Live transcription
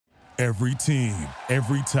Every team,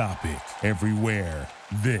 every topic, everywhere.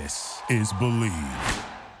 This is Believe.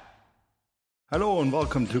 Hello and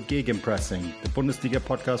welcome to Gegenpressing, the Bundesliga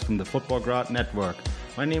podcast from the Footballgrad Network.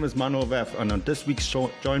 My name is Manuel Veff, and on this week's show,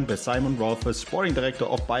 joined by Simon Rolfes, Sporting Director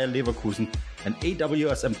of Bayer Leverkusen and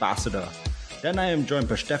AWS Ambassador. Then I am joined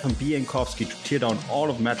by Stefan Bienkowski to tear down all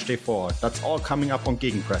of Matchday 4. That's all coming up on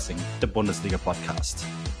Gegenpressing, the Bundesliga podcast.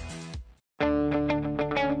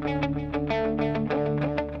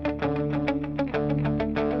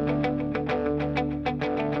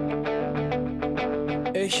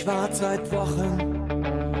 Ich warte seit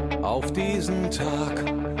Wochen auf diesen Tag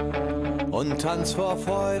und tanz vor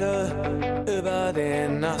Freude über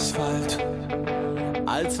den Asphalt.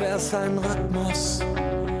 Als wär's ein Rhythmus,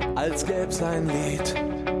 als gäb's ein Lied,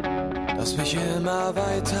 das mich immer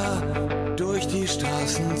weiter durch die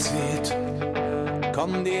Straßen zieht.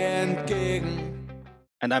 Komm dir entgegen.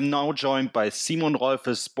 And I'm now joined by Simon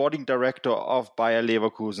Rolfes, Sporting Director of Bayer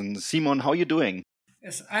Leverkusen. Simon, how are you doing?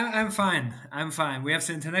 Yes, I'm fine. I'm fine. We have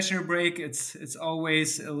the international break. It's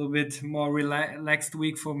always a little bit more relaxed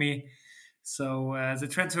week for me. So the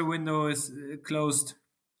transfer window is closed.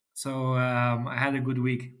 So I had a good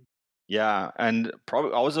week. Yeah, and probably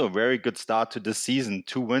also a very good start to this season.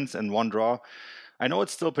 2 wins and 1 draw. I know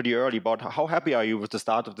it's still pretty early, but how happy are you with the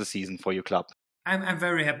start of the season for your club? I'm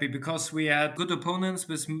very happy because we had good opponents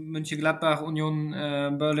with Mönchengladbach,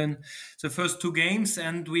 Union Berlin, the first 2 games,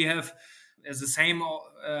 and we have as the same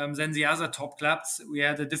than the other top clubs. We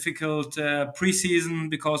had a difficult preseason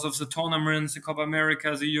because of the tournaments, the Copa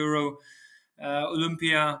America, the Euro,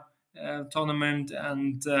 Olympia tournament,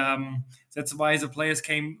 and that's why the players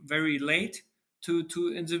came very late to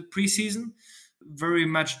in the preseason. Very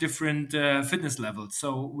much different fitness levels.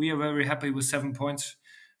 So we are very happy with 7 points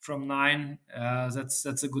from 9.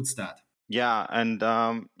 That's a good start. Yeah, and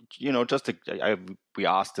we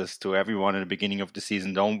asked this to everyone in the beginning of the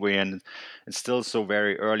season, don't we? And it's still so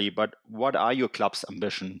very early. But what are your club's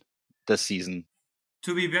ambition this season?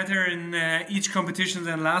 To be better in each competition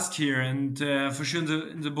than last year, and for sure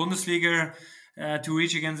in the Bundesliga to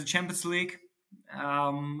reach against the Champions League,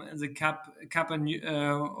 the Cup and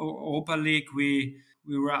Europa League. We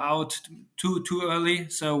were out too early,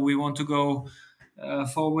 so we want to go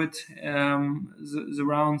forward the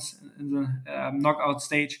rounds in the knockout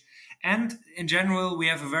stage. And in general, we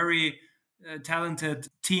have a very talented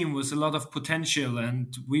team with a lot of potential,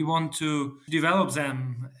 and we want to develop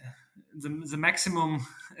them. The maximum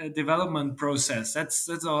development process. That's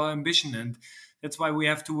our ambition, and that's why we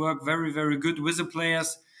have to work very, very good with the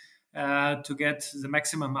players to get the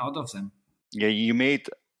maximum out of them. Yeah, you made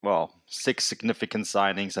 6 significant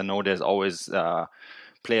signings. I know there's always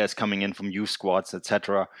players coming in from youth squads,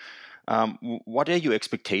 etc. What are your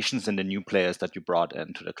expectations in the new players that you brought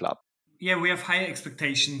into the club? Yeah, we have high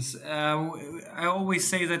expectations. I always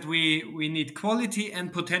say that we need quality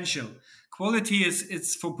and potential. Quality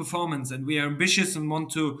it's for performance, and we are ambitious and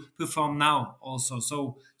want to perform now also.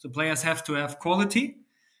 So the players have to have quality,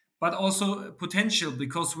 but also potential,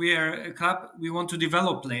 because we are a club, we want to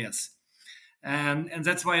develop players. And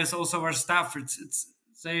that's why it's also our staff.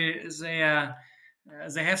 They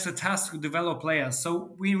have the task to develop players.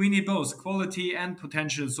 So we need both quality and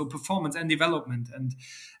potential, so performance and development. And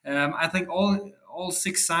I think all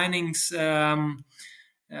 6 signings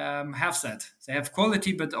have that. They have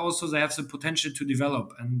quality, but also they have the potential to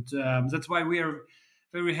develop. And that's why we are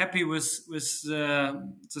very happy with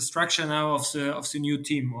the structure now of the new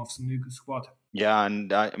team, of the new squad. Yeah,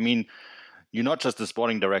 and I mean, you're not just the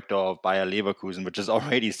sporting director of Bayer Leverkusen, which is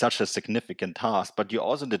already such a significant task, but you're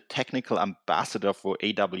also the technical ambassador for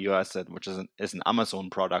AWS, which is an Amazon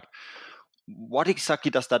product. What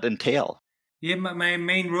exactly does that entail? Yeah, my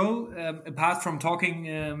main role, apart from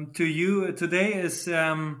talking to you today, is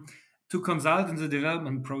to consult in the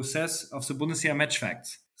development process of the Bundesliga match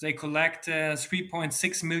facts. They collect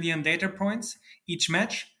 3.6 million data points each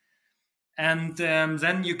match. And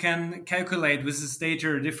then you can calculate with this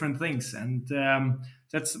data different things. And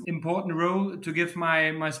that's an important role to give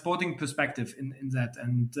my sporting perspective in that.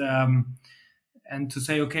 And to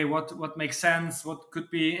say, okay, what makes sense? What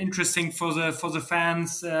could be interesting for the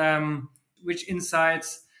fans? Which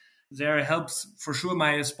insights there helps for sure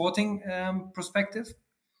my sporting perspective.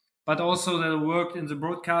 But also that I worked in the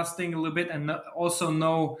broadcasting a little bit and also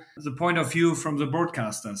know the point of view from the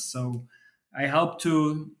broadcasters. So I help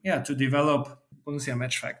to develop Bundesliga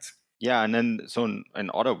match facts. Yeah, and then so in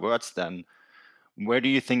other words, then where do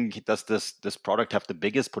you think does this product have the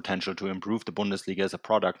biggest potential to improve the Bundesliga as a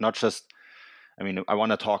product? Not just, I mean, I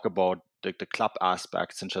want to talk about the club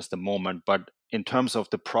aspects in just a moment, but in terms of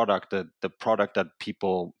the product, the product that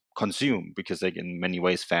people consume, because like in many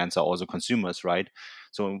ways fans are also consumers, right?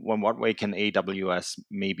 So in what way can AWS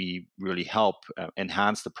maybe really help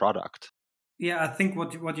enhance the product? Yeah, I think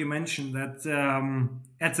what you mentioned, that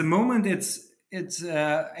at the moment it's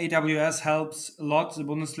AWS helps a lot the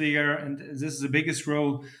Bundesliga, and this is the biggest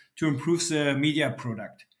role to improve the media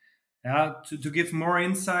product. Yeah, to give more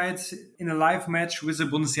insights in a live match with the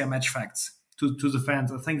Bundesliga match facts to the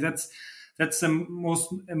fans. I think that's the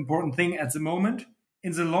most important thing at the moment.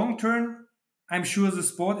 In the long term, I'm sure the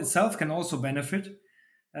sport itself can also benefit.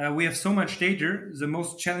 We have so much data. The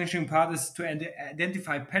most challenging part is to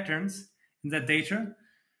identify patterns in that data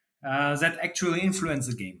that actually influence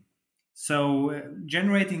the game. So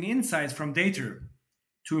generating insights from data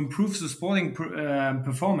to improve the sporting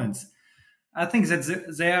performance, I think that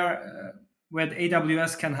there where the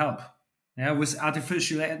AWS can help, with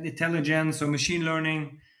artificial intelligence or machine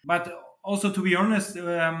learning. But also, to be honest,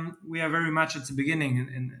 we are very much at the beginning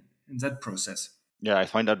in that process. Yeah, I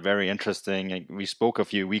find that very interesting. We spoke a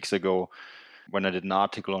few weeks ago when I did an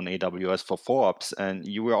article on AWS for Forbes, and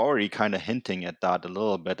you were already kind of hinting at that a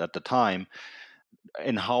little bit at the time,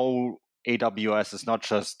 in how AWS is not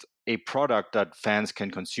just a product that fans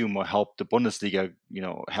can consume or help the Bundesliga,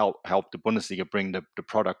 help the Bundesliga bring the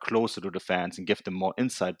product closer to the fans and give them more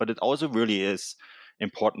insight, but it also really is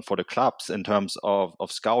important for the clubs in terms of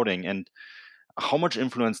scouting. And how much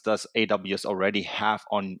influence does AWS already have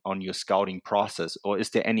on your scouting process, or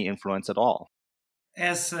is there any influence at all?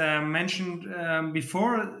 As mentioned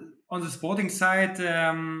before, on the sporting side,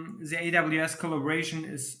 the AWS collaboration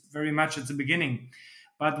is very much at the beginning.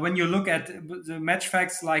 But when you look at the match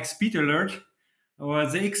facts like speed alert or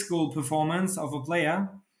the X-goal performance of a player,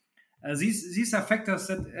 these are factors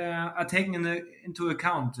that are taken into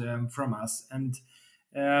account from us. And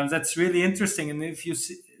that's really interesting. And if you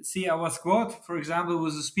see our squad, for example,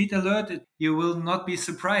 with a speed alert, you will not be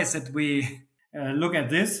surprised that we look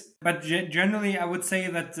at this. But generally, I would say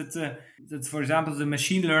that's, for example, the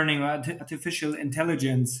machine learning or artificial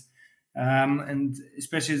intelligence, and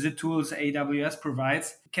especially the tools AWS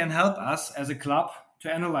provides, can help us as a club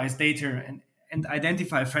to analyze data and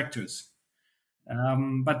identify factors.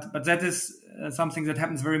 But that is something that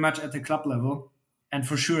happens very much at the club level. And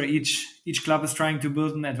for sure, each club is trying to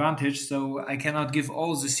build an advantage. So I cannot give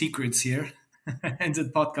all the secrets here in the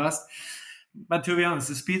podcast. But to be honest,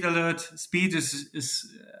 the speed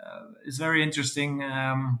is very interesting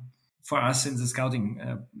for us in the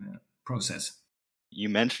scouting process. You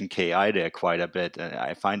mentioned KI there quite a bit, and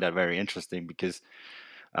I find that very interesting because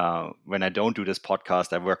when I don't do this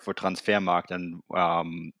podcast, I work for Transfermarkt, and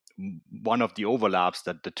one of the overlaps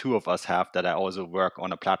that the two of us have, that I also work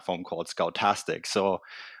on a platform called Scoutastic. So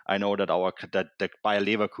I know that the Bayer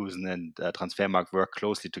Leverkusen and Transfermarkt work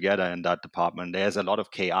closely together in that department. There's a lot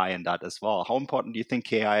of KI in that as well. How important do you think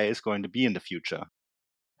KI is going to be in the future?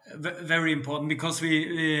 Very important, because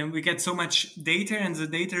we get so much data, and the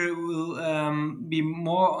data will be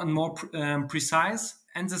more and more precise.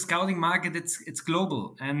 And the scouting market, it's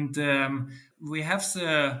global, and we have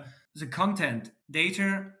the content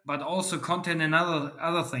data, but also content and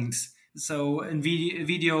other things. So in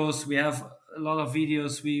videos, we have a lot of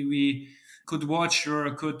videos we could watch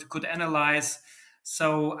or could analyze.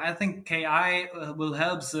 So I think KI will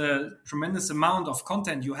help the tremendous amount of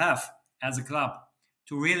content you have as a club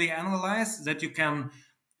to really analyze, that you can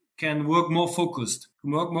work more focused,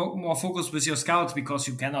 more focused with your scouts, because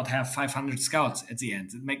you cannot have 500 scouts at the end.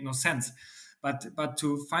 It makes no sense. But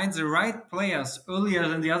to find the right players earlier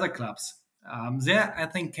than the other clubs, there I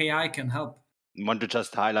think KI can help. I want to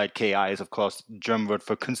just highlight KI is, of course, German word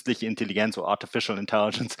for künstliche Intelligenz or artificial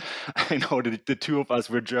intelligence. I know that the two of us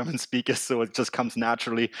were German speakers, so it just comes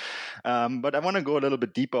naturally. But I want to go a little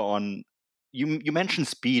bit deeper on, you mentioned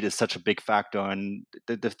speed is such a big factor, and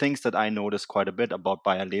the things that I noticed quite a bit about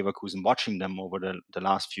Bayer Leverkusen, watching them over the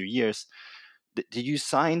last few years. Did you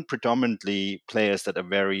sign predominantly players that are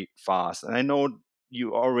very fast? And I know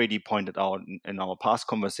you already pointed out in our past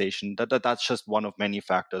conversation that's just one of many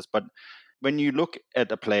factors. But when you look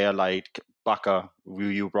at a player like Bakker, who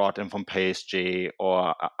you brought in from PSG,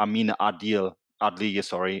 or Amine Adli,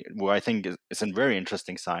 who I think is a very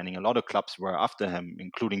interesting signing. A lot of clubs were after him,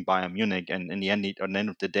 including Bayern Munich. And in the end, at the end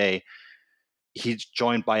of the day, he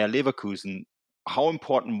joined Bayer Leverkusen. How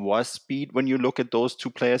important was speed when you look at those two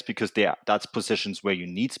players? Because that's positions where you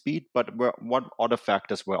need speed. But what other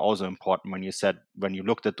factors were also important when you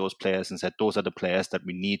looked at those players and said, those are the players that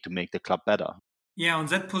we need to make the club better? Yeah, on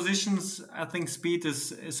that positions, I think speed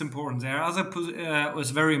is important. There are other is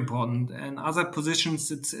very important, and other positions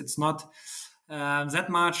it's not that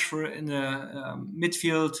much. For in the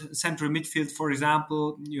midfield, central midfield, for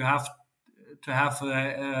example, you have have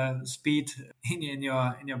speed in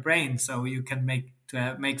your brain, so you can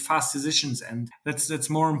make fast decisions, and that's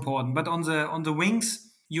more important. But on the wings,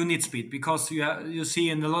 you need speed, because you see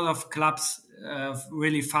in a lot of clubs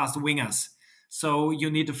really fast wingers. So you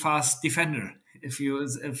need a fast defender if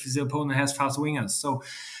the opponent has fast wingers. So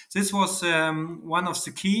this was one of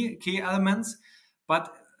the key elements.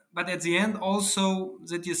 But at the end also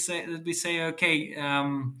that we say okay,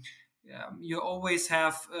 you always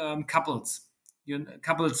have couples in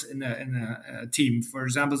a team. For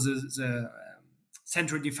example, the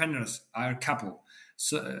central defenders are a couple.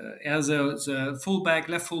 So as the fullback,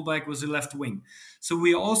 left fullback was the left wing. So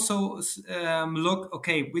we also look,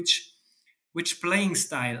 okay, which playing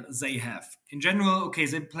style they have. In general, okay,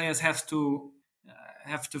 the players have to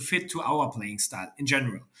fit to our playing style in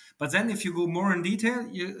general. But then if you go more in detail,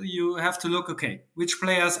 you have to look, okay, which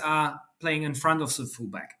players are playing in front of the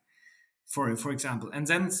fullback, for example. And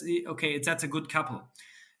then, okay, that's a good couple.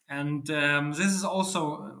 And this is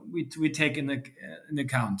also, we take in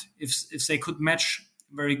account if they could match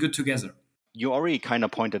very good together. You already kind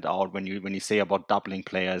of pointed out when you say about doubling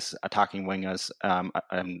players, attacking wingers,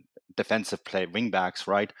 defensive play wingbacks,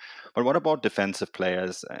 right? But what about defensive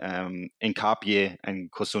players? Nkapie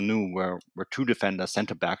and Kusunu were two defenders,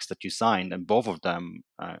 center backs that you signed, and both of them,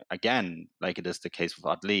 again, like it is the case with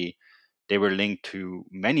Adli, they were linked to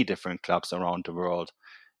many different clubs around the world.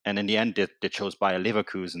 And in the end, they chose Bayer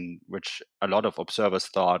Leverkusen, which a lot of observers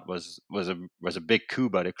thought was a big coup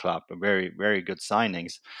by the club, a very, very good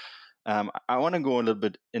signings. I want to go a little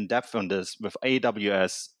bit in depth on this. With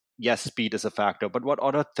AWS, yes, speed is a factor, but what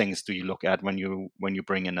other things do you look at when you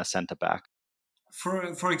bring in a center back?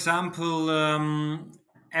 For example,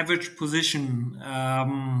 average position,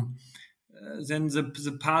 then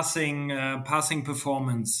the passing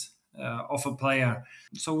performance of a player.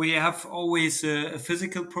 So we have always a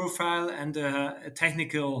physical profile and a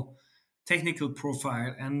technical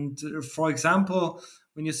profile. And for example,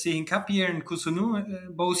 when you see Nkapie and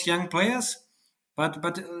Kusunu, both young players, but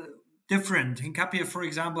different. Nkapie, for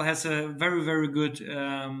example, has a very, very good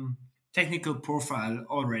technical profile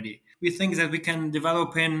already. We think that we can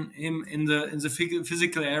develop him in the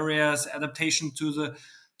physical areas, adaptation to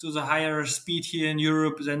the higher speed here in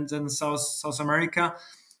Europe than South America.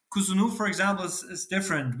 Kusunu, for example, is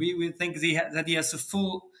different. We think that he has the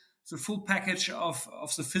full package of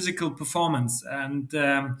the physical performance, and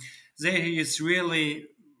there he is really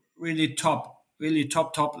top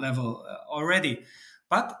level already.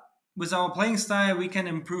 But with our playing style, we can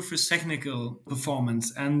improve his technical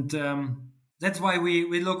performance, and that's why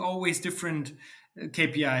we look always different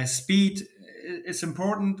KPIs. Speed is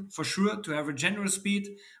important for sure, to have a general speed,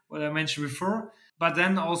 what I mentioned before. But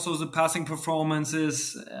then also the passing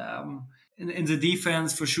performances in the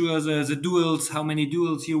defense, for sure, the duels, how many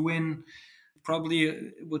duels you win.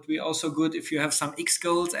 Probably would be also good if you have some X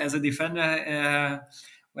goals as a defender.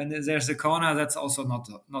 When there's a corner, that's also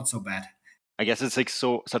not so bad. I guess it's like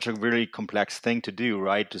such a really complex thing to do,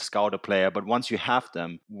 right? To scout a player. But once you have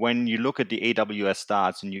them, when you look at the AWS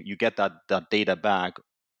stats and you get that data back,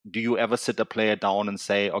 do you ever sit a player down and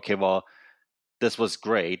say, okay, well, this was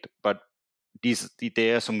great, but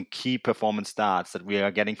there are some key performance stats that we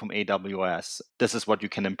are getting from AWS. This is what you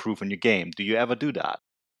can improve in your game. Do you ever do that?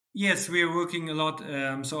 Yes, we are working a lot.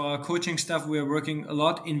 So our coaching staff, we are working a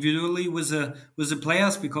lot individually with the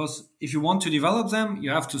players, because if you want to develop them,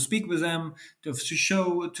 you have to speak with them, to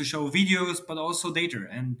show videos, but also data.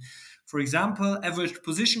 And for example, average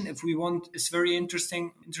position, if we want, is very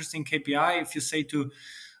interesting KPI. If you say to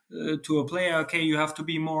a player, okay, you have to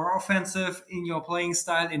be more offensive in your playing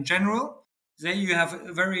style in general, then you have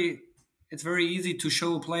it's very easy to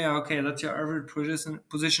show a player, okay, that's your average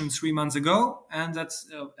position 3 months ago, and that's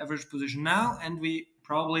average position now, and we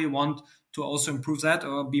probably want to also improve that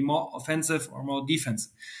or be more offensive or more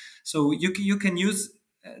defensive. So you can use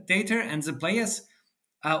data, and the players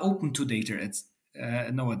are open to data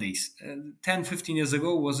nowadays. 10, 15 years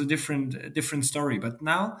ago was a different story, but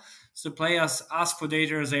now the players ask for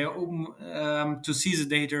data, they are open to see the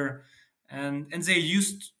data, and they're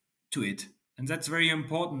used to it. And that's very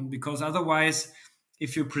important, because otherwise,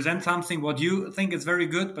 if you present something what you think is very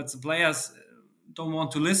good, but the players don't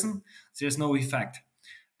want to listen, there's no effect.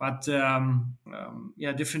 But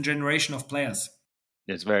different generation of players.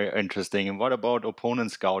 It's very interesting. And what about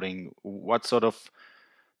opponent scouting? What sort of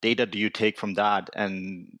data do you take from that?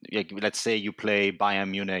 And let's say you play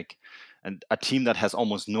Bayern Munich, and a team that has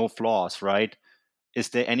almost no flaws, right? Is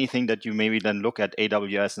there anything that you maybe then look at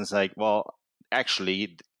AWS and say, well,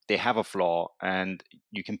 actually, they have a flaw, and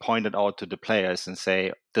you can point it out to the players and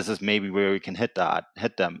say, this is maybe where we can hit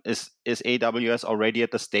them. Is AWS already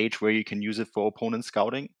at the stage where you can use it for opponent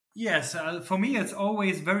scouting? Yes, for me, it's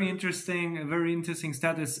always very interesting. A very interesting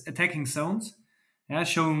stat is attacking zones,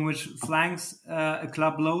 showing which flanks a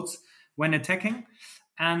club loads when attacking.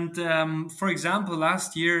 And for example,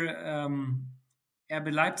 last year,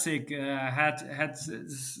 RB Leipzig had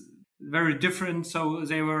very different. So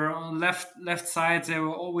they were on left side. They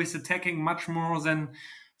were always attacking much more than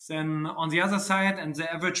on the other side. And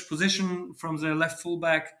the average position from the left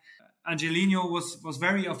fullback, Angelino, was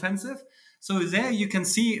very offensive. So there you can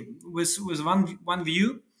see with one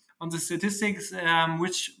view on the statistics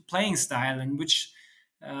which playing style and which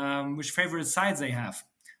favorite sides they have.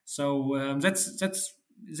 So that's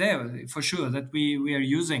there for sure that we are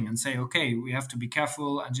using and say, okay, we have to be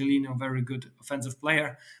careful. Angelino, very good offensive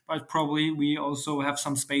player, but probably we also have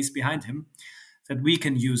some space behind him that we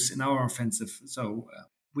can use in our offensive. So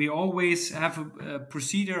we always have a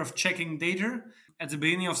procedure of checking data at the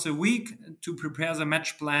beginning of the week to prepare the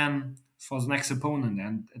match plan for the next opponent,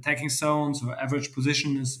 and attacking zones or average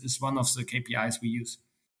position is one of the KPIs we use.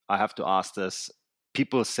 I have to ask this.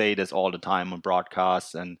 People say this all the time on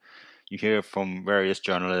broadcasts, and you hear from various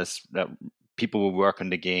journalists that people who work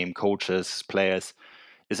in the game, coaches, players.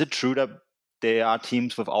 Is it true that there are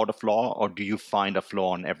teams without a flaw, or do you find a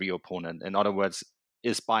flaw in every opponent? In other words,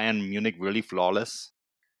 is Bayern Munich really flawless?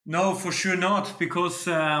 No, for sure not, because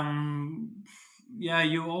you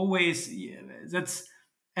always that's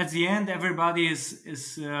at the end everybody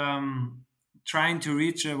is trying to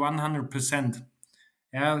reach a 100%.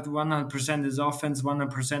 Yeah, 100% is offense,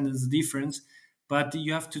 100% is defense. But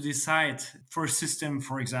you have to decide for a system,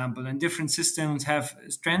 for example, and different systems have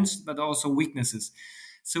strengths, but also weaknesses.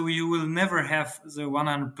 So you will never have the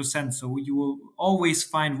 100%. So you will always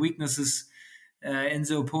find weaknesses in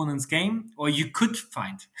the opponent's game, or you could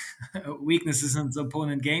find weaknesses in the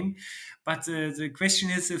opponent game. But the question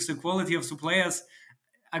is if the quality of the players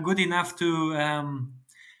are good enough to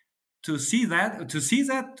see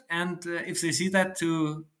that, and if they see that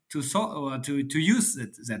to use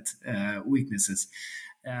that weaknesses.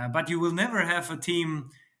 But you will never have a team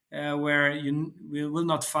where you will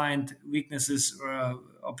not find weaknesses or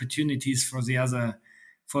opportunities for the other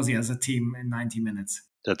team in 90 minutes.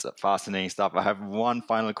 That's fascinating stuff. I have one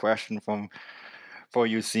final question for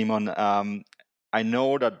you, Simon. I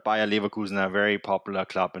know that Bayer Leverkusen are a very popular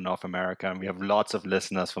club in North America, and we have lots of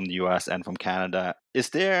listeners from the US and from Canada. Is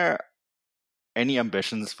there any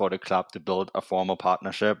ambitions for the club to build a formal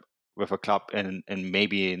partnership with a club in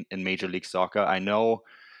maybe in Major League Soccer? I know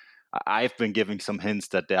I've been giving some hints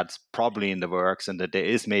that that's probably in the works and that there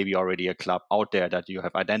is maybe already a club out there that you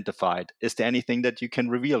have identified. Is there anything that you can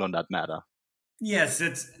reveal on that matter? Yes,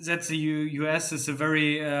 that's the US is a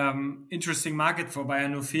very interesting market for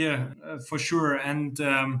Bayern 04 for sure, and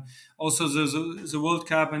also the World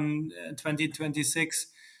Cup in 2026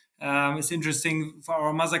 is interesting for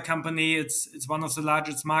our mother company. It's one of the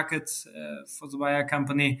largest markets for the Bayer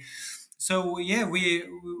company. So yeah, we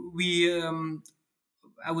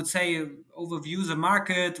I would say overview the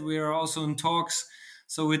market. We are also in talks,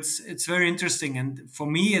 so it's very interesting, and for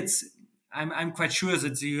me I'm quite sure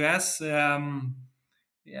that the US, the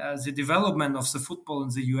development of the football in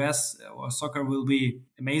the US or soccer will be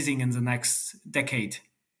amazing in the next decade,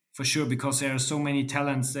 for sure, because there are so many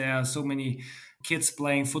talents, there are so many kids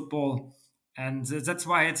playing football, and that's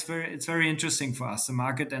why it's very interesting for us, the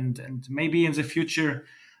market, and maybe in the future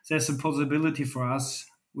there's a possibility for us.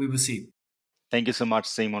 We will see. Thank you so much,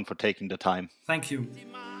 Simon, for taking the time. Thank you. Die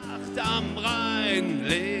Macht am Rhein,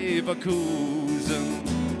 Leverkusen.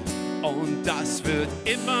 Und das wird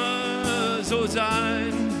immer so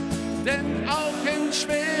sein, denn auch in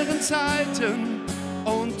schweren Zeiten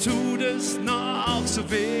und tut es noch so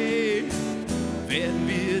weh, werden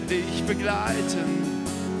wir dich begleiten,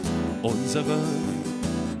 unsere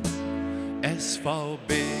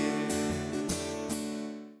SVB.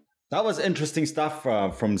 That was interesting stuff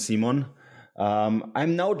from Simon.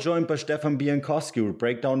 I'm now joined by Stefan Biankowski who will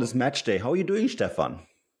break down this match day. How are you doing, Stefan?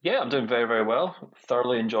 Yeah, I'm doing very, very well.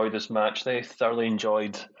 Thoroughly enjoyed this match day. Thoroughly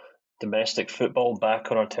enjoyed domestic football back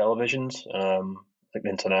on our televisions. I think the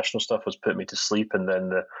international stuff was putting me to sleep, and then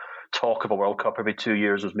the talk of a World Cup every 2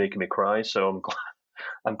 years was making me cry. So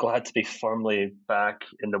I'm glad to be firmly back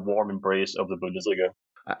in the warm embrace of the Bundesliga.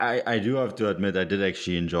 I do have to admit, I did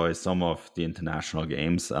actually enjoy some of the international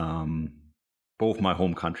games. Both my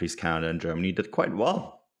home countries, Canada and Germany, did quite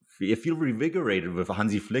well. I feel revigorated with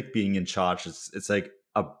Hansi Flick being in charge. It's like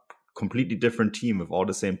a completely different team with all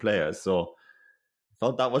the same players. So I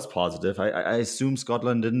thought that was positive. I assume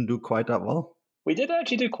Scotland didn't do quite that well. We did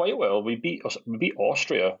actually do quite well. We beat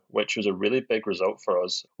Austria, which was a really big result for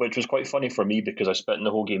us, which was quite funny for me because I spent the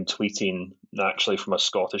whole game tweeting actually from a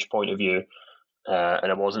Scottish point of view.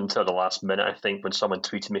 And it wasn't until the last minute, I think, when someone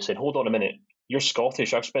tweeted me saying, "Hold on a minute, you're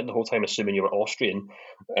Scottish. I've spent the whole time assuming you were Austrian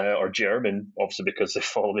or German, obviously because they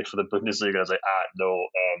follow me for the Bundesliga." I was like, no,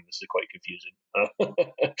 this is quite confusing.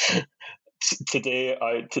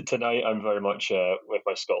 Tonight, I'm very much with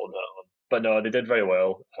my Scotland hat on. But no, they did very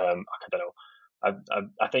well. I don't know.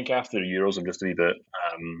 I think after the Euros, I'm just a wee bit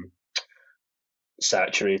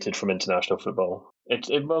saturated from international football.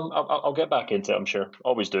 I'll get back into it, I'm sure.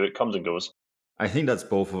 Always do. It comes and goes. I think that's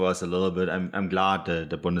both of us a little bit. I'm glad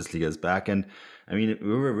the Bundesliga is back. And I mean, we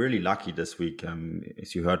were really lucky this week.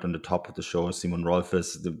 As you heard on the top of the show, Simon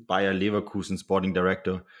Rolfes, the Bayer Leverkusen sporting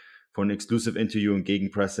director, for an exclusive interview in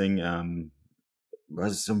Gegenpressing.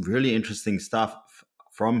 Was some really interesting stuff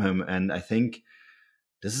from him. And I think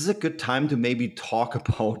this is a good time to maybe talk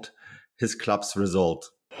about his club's result.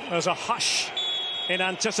 There's a hush in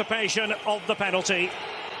anticipation of the penalty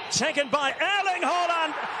taken by Erling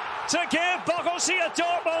Haaland to give Borussia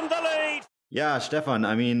Dortmund the lead. Yeah, Stefan,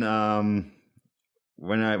 I mean,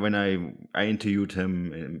 when I interviewed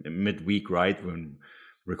him in midweek, right, when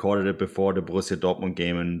recorded it before the Borussia Dortmund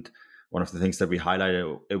game, and one of the things that we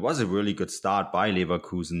highlighted, it was a really good start by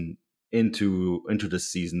Leverkusen into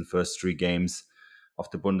this season, first 3 games of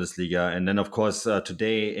the Bundesliga. And then, of course,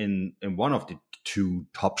 today in one of the 2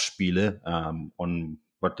 top Spiele on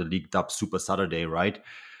what the league dubs Super Saturday, right,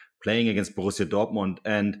 playing against Borussia Dortmund.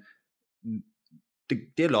 And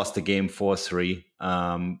they lost the game 4-3.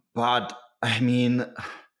 But, I mean,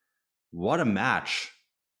 what a match.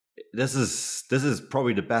 This is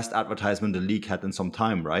probably the best advertisement the league had in some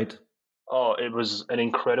time, right? Oh, it was an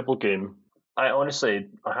incredible game. I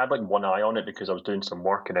had like one eye on it because I was doing some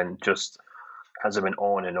work, and then just as it went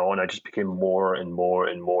on and on, I just became more and more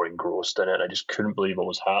and more engrossed in it. I just couldn't believe what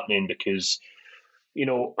was happening because, you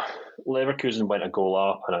know, Leverkusen went a goal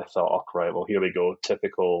up, and I thought, oh, right, well, here we go.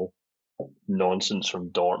 Typical nonsense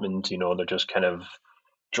from Dortmund. You know, they're just kind of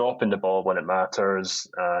dropping the ball when it matters.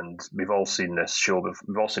 And we've all seen this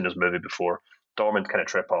we've all seen this movie before. Dortmund kind of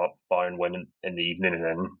trip up, Bayern win in the evening, and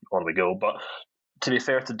then on we go. But to be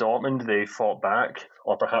fair to Dortmund, they fought back,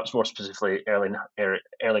 or perhaps more specifically, Erling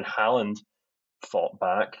Haaland fought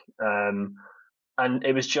back. And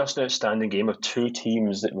it was just an outstanding game of 2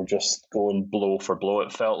 teams that were just going blow for blow.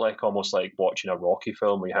 It felt like almost like watching a Rocky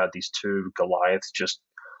film. We had these 2 Goliaths just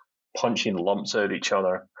punching lumps out of each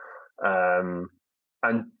other. And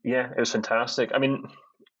yeah, it was fantastic. I mean,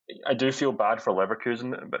 I do feel bad for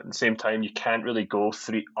Leverkusen, but at the same time, you can't really go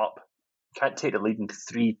 3 up. You can't take the lead in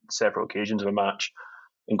 3 separate occasions of a match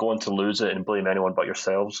and go on to lose it and blame anyone but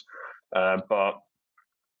yourselves. But,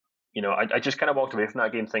 you know, I just kind of walked away from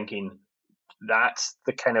that game thinking that's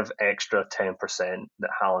the kind of extra 10% that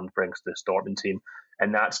Haaland brings to this Dortmund team.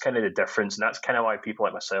 And that's kind of the difference. And that's kind of why people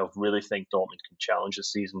like myself really think Dortmund can challenge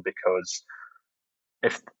this season, because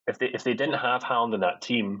if they didn't have Haaland in that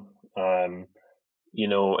team, you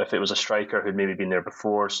know, if it was a striker who'd maybe been there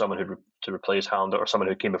before, someone who to replace Haaland, or someone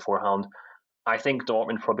who came before Haaland, I think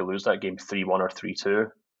Dortmund probably lose that game 3-1 or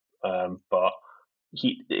 3-2. But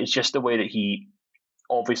it's just the way that he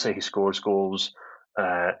scores goals.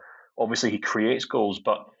 Obviously he creates goals,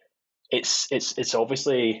 but it's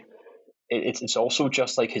obviously it's also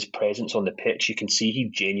just like his presence on the pitch. You can see he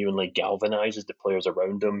genuinely galvanizes the players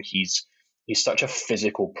around him. He's such a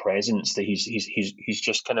physical presence that he's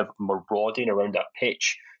just kind of marauding around that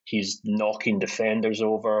pitch. He's knocking defenders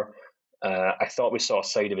over. I thought we saw a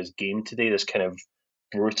side of his game today, this kind of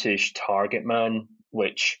brutish target man,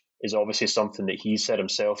 which is obviously something that he said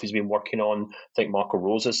himself he's been working on. I think Marco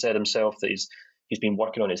Rose has said himself that he's been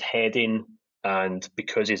working on his heading, and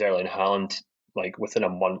because he's Erling Haaland, like within a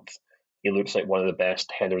month, he looks like one of the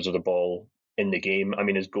best headers of the ball in the game. I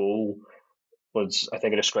mean, his goal was, I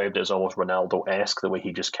think I described it as almost Ronaldo-esque, the way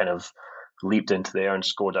he just kind of leaped into the air and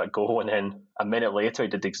scored that goal. And then a minute later, he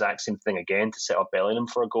did the exact same thing again to set up Bellingham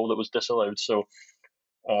for a goal that was disallowed. So,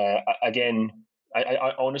 again,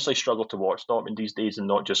 I honestly struggle to watch Dortmund these days and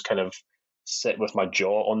not just kind of sit with my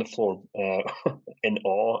jaw on the floor in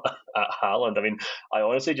awe at Haaland. I mean, I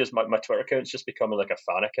honestly just, my Twitter account's just becoming like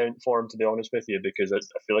a fan account for him, to be honest with you, because I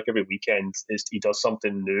feel like every weekend he does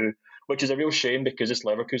something new, which is a real shame because this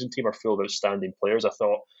Leverkusen team are full of outstanding players. I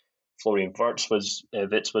thought Florian Wirtz was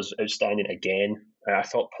outstanding again. I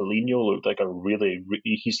thought Paulinho looked like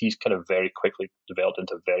he's kind of very quickly developed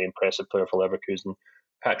into a very impressive player for Leverkusen.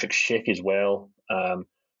 Patrick Schick as well.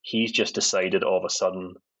 He's just decided all of a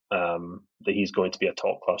sudden that he's going to be a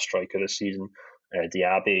top-class striker this season.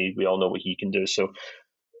 Diaby, we all know what he can do. So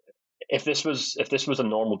if this was a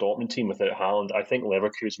normal Dortmund team without Haaland, I think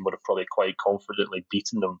Leverkusen would have probably quite confidently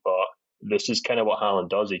beaten them. But this is kind of what Haaland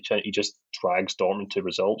does. He just drags Dortmund to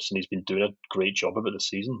results, and he's been doing a great job of it this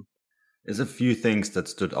season. There's a few things that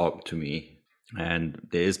stood out to me, and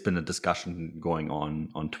there has been a discussion going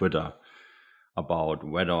on Twitter about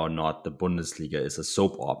whether or not the Bundesliga is a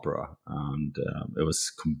soap opera. And it was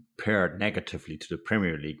compared negatively to the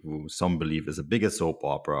Premier League, who some believe is a bigger soap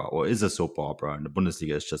opera or is a soap opera, and the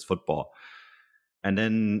Bundesliga is just football. And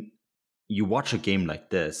then you watch a game like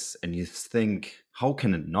this and you think, how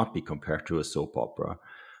can it not be compared to a soap opera?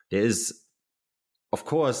 There is, of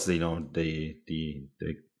course, the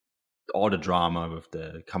all the drama with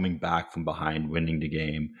the coming back from behind, winning the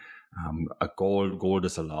game. A goal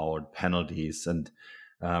disallowed, penalties, and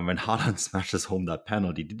when Haaland smashes home that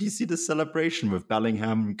penalty, did you see the celebration with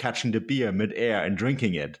Bellingham catching the beer mid-air and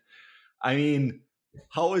drinking it? I mean,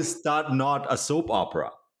 how is that not a soap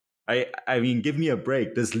opera? I mean, give me a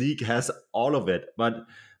break. This league has all of it, but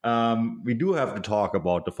we do have to talk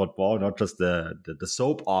about the football, not just the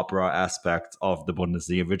soap opera aspect of the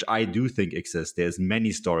Bundesliga, which I do think exists. There's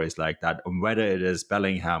many stories like that, and whether it is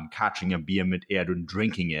Bellingham catching a beer mid-air and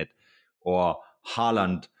drinking it, or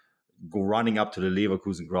Haaland running up to the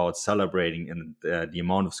Leverkusen crowd celebrating and the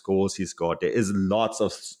amount of goals he scored. There is lots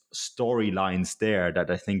of storylines there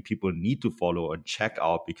that I think people need to follow and check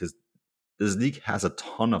out, because this league has a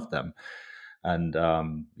ton of them. And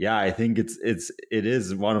I think it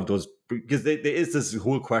is one of those, because there is this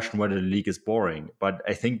whole question whether the league is boring, but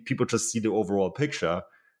I think people just see the overall picture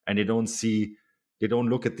and they don't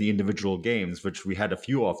look at the individual games, which we had a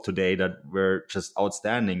few of today that were just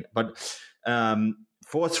outstanding. But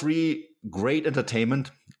 4-3, great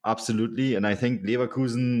entertainment, absolutely. And I think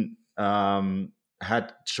Leverkusen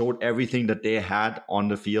had showed everything that they had on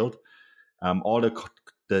the field, all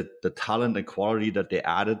the talent and quality that they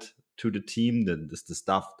added to the team, the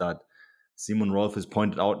stuff that Simon Rolf has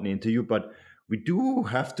pointed out in the interview. But we do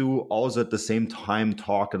have to also at the same time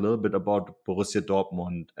talk a little bit about Borussia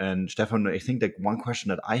Dortmund. And Stefan, I think that one question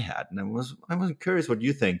that I had, and I was curious what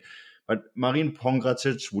you think, but Marin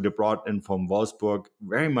Pongracic, who they brought in from Wolfsburg,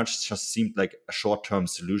 very much just seemed like a short-term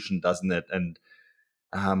solution, doesn't it? And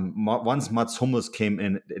once Mats Hummels came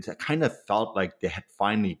in, it kind of felt like they had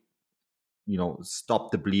finally,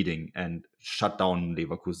 stopped the bleeding and shut down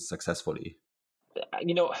Leverkusen successfully.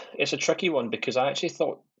 It's a tricky one, because I actually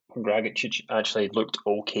thought Pongracic actually looked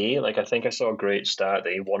okay. Like, I think I saw a great stat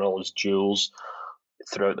that he won all his duels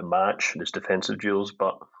throughout the match, his defensive duels.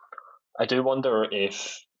 But I do wonder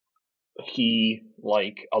if he,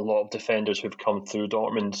 like a lot of defenders who've come through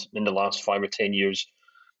Dortmund in the last 5 or 10 years,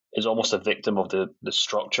 is almost a victim of the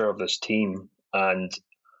structure of this team. And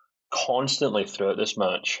constantly throughout this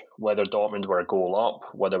match, whether Dortmund were a goal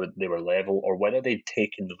up, whether they were level, or whether they'd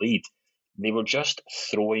taken the lead, they were just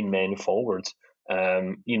throwing men forward.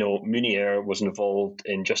 Munier was involved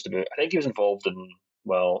in just about, I think he was involved at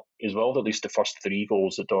least the first 3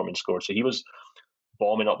 goals that Dortmund scored. So he was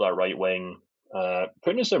bombing up that right wing,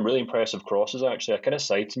 putting in some really impressive crosses, actually. I kind of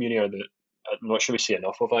cited Munier that I'm not sure we see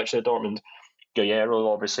enough of, actually, at Dortmund. Guerrero,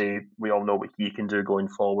 obviously, we all know what he can do going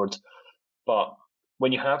forward. But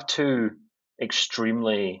when you have 2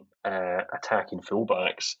 extremely attacking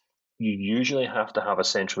fullbacks, you usually have to have a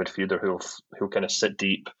central midfielder who'll kind of sit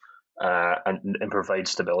deep and provide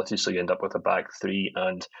stability, so you end up with a back 3.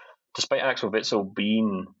 And despite Axel Witsel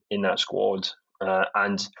being in that squad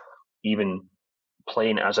and even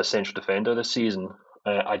playing as a central defender this season,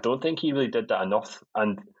 I don't think he really did that enough.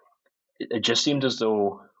 And it just seemed as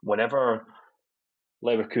though whenever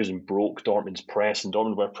Leverkusen broke Dortmund's press, and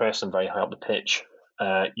Dortmund were pressing very high up the pitch,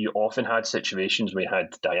 you often had situations where you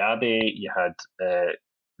had Diaby, you had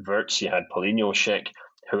Wirtz, you had Paulinho, Schick,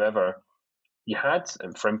 whoever. You had,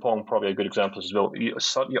 and Frimpong probably a good example as well, you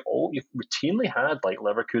routinely had like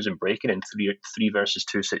Leverkusen breaking in 3 versus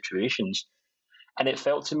 2 situations. And it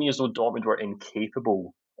felt to me as though Dortmund were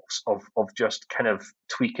incapable of just kind of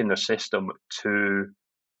tweaking their system to,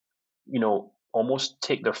 almost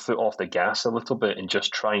take their foot off the gas a little bit and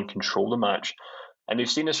just try and control the match. And we've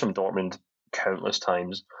seen this from Dortmund countless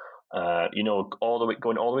times. Going all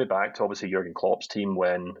the way back to obviously Jurgen Klopp's team,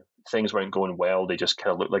 when things weren't going well, they just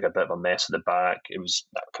kind of looked like a bit of a mess at the back. It was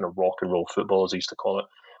that kind of rock and roll football, as they used to call it.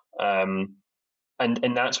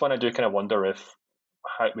 And that's when I do kind of wonder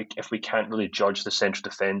if we can't really judge the central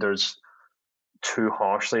defenders too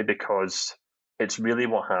harshly, because it's really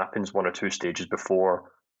what happens 1 or 2 stages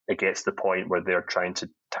before it gets to the point where they're trying to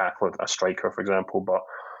tackle a striker, for example. But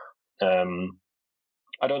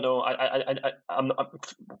I don't know. I'm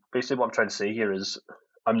basically what I'm trying to say here is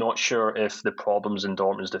I'm not sure if the problems in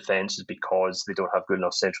Dortmund's defence is because they don't have good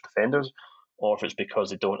enough central defenders, or if it's because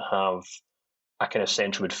they don't have a kind of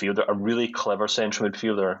central midfielder, a really clever central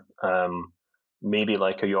midfielder, maybe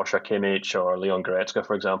like a Joshua Kimmich or Leon Goretzka,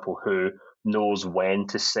 for example, who knows when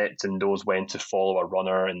to sit and knows when to follow a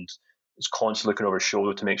runner and is constantly looking over his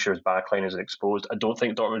shoulder to make sure his backline isn't exposed. I don't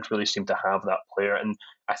think Dortmund really seem to have that player, and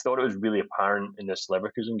I thought it was really apparent in this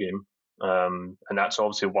Leverkusen game. And that's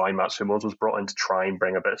obviously why Mats Hummels was brought in, to try and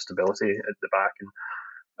bring a bit of stability at the back. And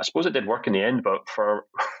I suppose it did work in the end, but for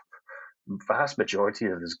the vast majority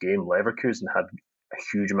of this game, Leverkusen had a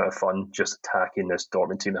huge amount of fun just attacking this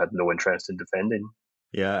Dortmund team that had no interest in defending.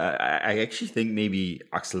 Yeah, I actually think maybe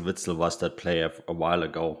Axel Witsel was that player a while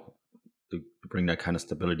ago to bring that kind of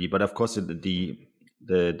stability. But of course, the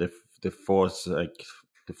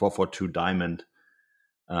 4-4-2 diamond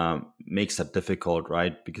makes that difficult,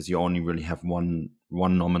 right? Because you only really have one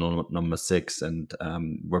nominal number 6, and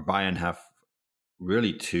where Bayern have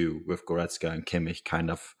really two, with Goretzka and Kimmich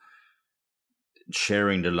kind of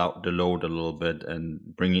sharing the load a little bit and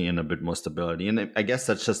bringing in a bit more stability. And I guess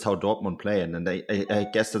that's just how Dortmund play. And I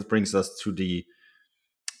guess that brings us to the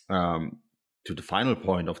final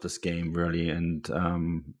point of this game, really. And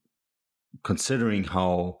considering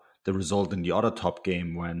how the result in the other top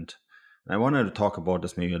game went, I wanted to talk about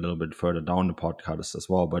this maybe a little bit further down the podcast as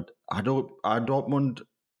well. But are Dortmund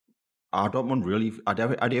really,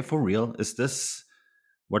 are they for real? Is this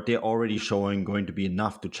what they're already showing going to be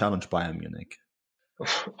enough to challenge Bayern Munich?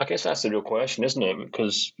 I guess that's the real question, isn't it?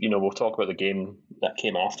 Because, we'll talk about the game that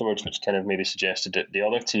came afterwards, which kind of maybe suggested that the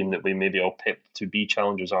other team that we maybe all picked to be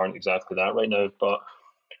challengers aren't exactly that right now. But,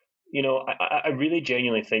 I really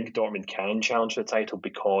genuinely think Dortmund can challenge the title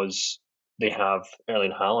because they have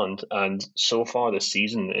Erling Haaland. And so far this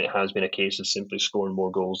season, it has been a case of simply scoring more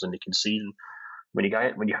goals than they concede. When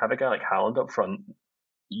you have a guy like Haaland up front,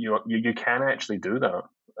 you can actually do that.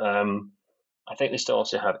 I think they still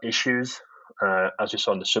also have issues. As we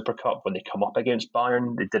saw in the Super Cup, when they come up against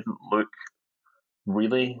Bayern, they didn't look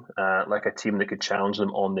really like a team that could challenge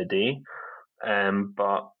them on the day.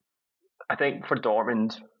 But I think for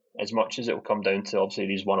Dortmund, as much as it will come down to obviously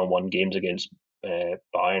these one-on-one games against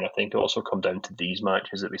Bayern, I think it also come down to these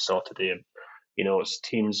matches that we saw today. It's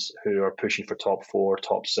teams who are pushing for top 4,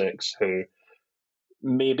 top 6, who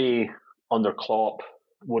maybe under Klopp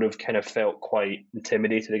would have kind of felt quite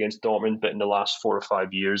intimidated against Dortmund, but in the last 4 or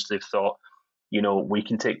 5 years, they've thought, we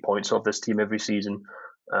can take points off this team every season.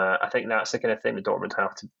 I think that's the kind of thing that Dortmund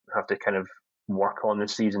have to kind of work on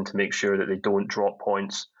this season to make sure that they don't drop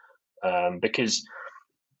points. Because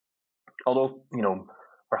although,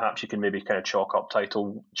 perhaps you can maybe kind of chalk up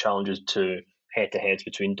title challenges to head-to-heads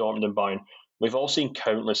between Dortmund and Bayern, we've all seen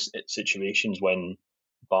countless situations when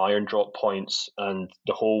Bayern drop points and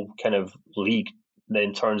the whole kind of league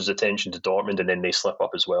then turns attention to Dortmund and then they slip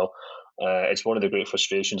up as well. It's one of the great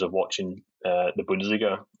frustrations of watching the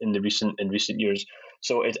Bundesliga in recent years.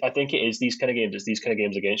 So I think it is these kind of games. It's these kind of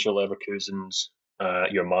games against your Leverkusens,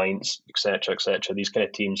 your Mainz, etc., etc. These kind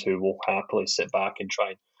of teams who will happily sit back and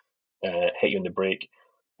try and hit you on the break.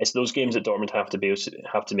 It's those games that Dortmund have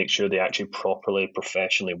to make sure they actually properly,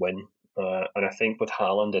 professionally win. And I think with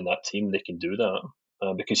Haaland and that team, they can do that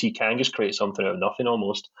because he can just create something out of nothing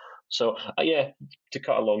almost. So to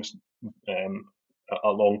cut a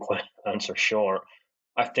long answer short,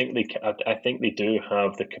 I think they do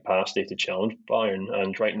have the capacity to challenge Bayern,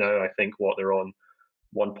 and right now I think they're on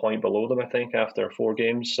 1 point below them. I think after 4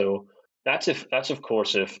 games, so that's of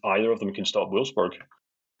course if either of them can stop Wolfsburg.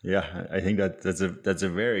 Yeah, I think that's a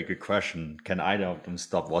very good question. Can either of them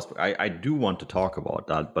stop Wolfsburg? I do want to talk about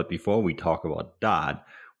that, but before we talk about that,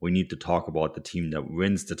 we need to talk about the team that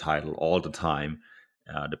wins the title all the time,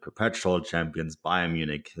 the perpetual champions, Bayern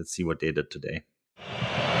Munich. Let's see what they did today.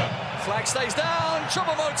 Flag stays down,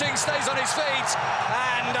 Choupo-Moting stays on his feet,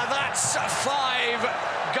 and that's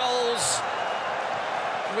 5 goals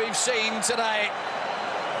we've seen today.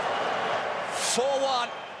 4-1.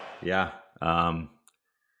 Yeah,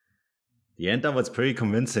 the end of it's pretty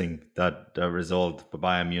convincing, that the result for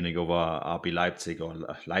Bayern Munich over RB Leipzig, or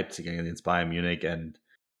Leipzig against Bayern Munich. And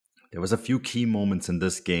there was a few key moments in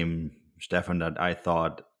this game, Stefan, that I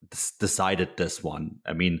thought decided this one.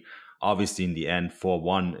 I mean, obviously in the end,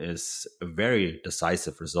 4-1 is a very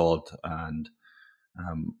decisive result and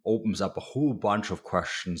opens up a whole bunch of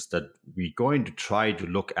questions that we're going to try to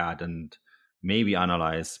look at and maybe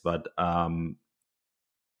analyze. But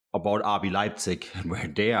about RB Leipzig and where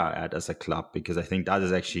they are at as a club, because I think that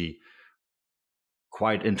is actually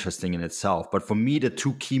quite interesting in itself. But for me, the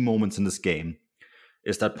 2 key moments in this game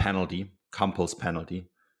is that penalty, Campbell's penalty.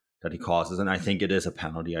 that he causes. And I think it is a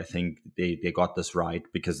penalty. I think they got this right,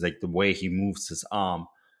 because like the way he moves his arm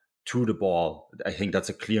to the ball, I think that's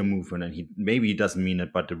a clear movement, and he doesn't mean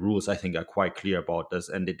it, but the rules I think are quite clear about this,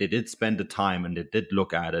 and they did spend the time and they did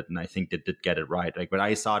look at it, and I think they did get it right. Like when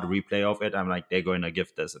I saw the replay of it, I'm like, they're going to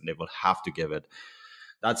give this, and they will have to give it.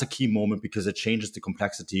 That's a key moment, because it changes the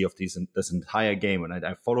complexity of this entire game, and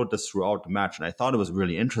I followed this throughout the match, and I thought it was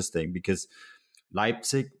really interesting, because when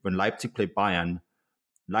Leipzig played Bayern,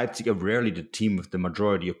 Leipzig are rarely the team with the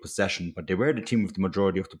majority of possession, but they were the team with the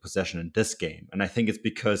majority of the possession in this game. And I think it's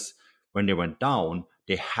because when they went down,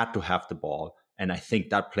 they had to have the ball. And I think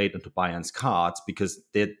that played into Bayern's cards, because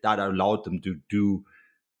that allowed them to do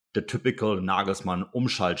the typical Nagelsmann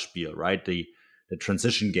Umschaltspiel, right? The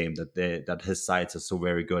transition game that his sides are so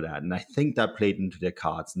very good at. And I think that played into their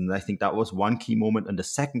cards. And I think that was one key moment. And the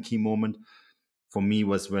second key moment for me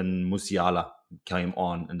was when Musiala came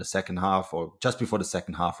on in the second half, or just before the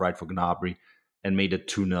second half, right, for Gnabry, and made it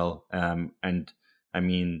 2-0. And I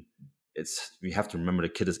mean, we have to remember the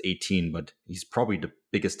kid is 18, but he's probably the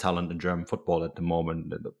biggest talent in German football at the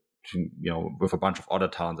moment, with a bunch of other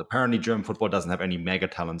talents. Apparently German football doesn't have any mega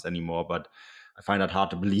talents anymore, but I find that hard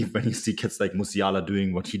to believe when you see kids like Musiala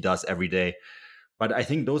doing what he does every day. But I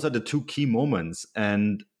think those are the two key moments,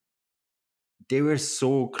 and they were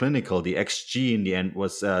so clinical. The XG in the end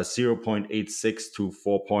was 0.86 to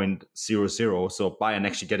 4.00. So Bayern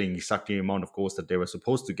actually getting exactly the amount of goals that they were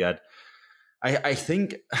supposed to get. I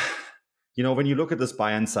think, when you look at this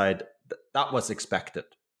Bayern side, that was expected.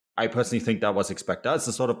 I personally think that was expected. That's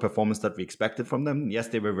the sort of performance that we expected from them. Yes,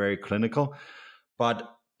 they were very clinical. But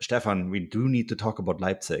Stefan, we do need to talk about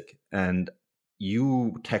Leipzig. And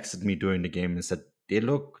you texted me during the game and said, they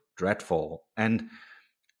look dreadful. And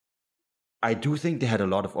I do think they had a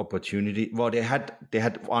lot of opportunity. Well, they had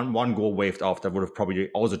one goal waved off that would have probably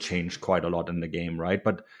also changed quite a lot in the game, right?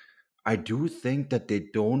 But I do think that they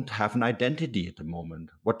don't have an identity at the moment.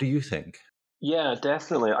 What do you think? Yeah,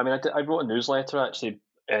 definitely. I mean, I wrote a newsletter actually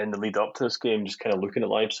in the lead up to this game, just kind of looking at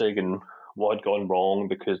Leipzig and what had gone wrong,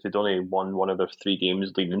 because they'd only won one of their 3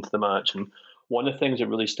 games leading into the match. And one of the things that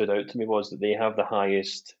really stood out to me was that they have the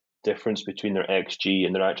highest difference between their XG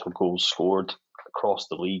and their actual goals scored across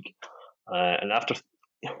the league. And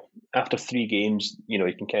after 3 games, you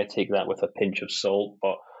can kind of take that with a pinch of salt.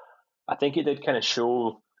 But I think it did kind of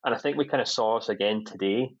show, and I think we kind of saw this again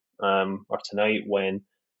today or tonight, when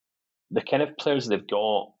the kind of players they've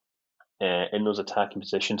got in those attacking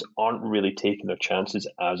positions aren't really taking their chances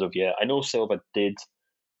as of yet. I know Silva did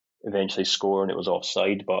eventually score and it was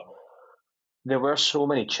offside, but there were so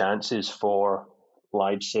many chances for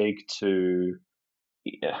Leipzig to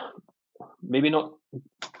maybe not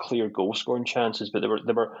clear goal scoring chances, but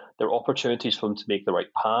there were opportunities for them to make the right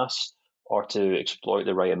pass, or to exploit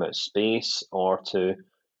the right amount of space, or to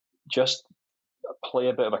just play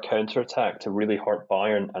a bit of a counter attack to really hurt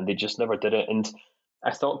Bayern, and they just never did it. And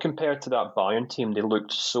I thought compared to that Bayern team, they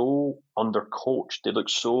looked so undercoached, they looked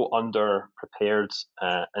so underprepared,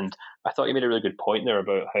 and I thought you made a really good point there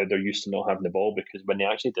about how they're used to not having the ball, because when they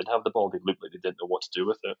actually did have the ball, they looked like they didn't know what to do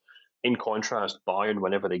with it. In contrast, Bayern,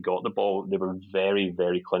 whenever they got the ball, they were very,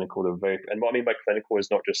 very clinical. They were very, and what I mean by clinical is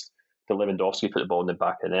not just the Lewandowski put the ball in the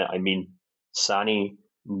back of the net. I mean, Sani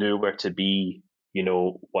knew where to be,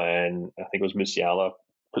 when I think it was Musiala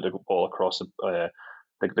put the ball across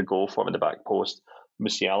the goal for him in the back post.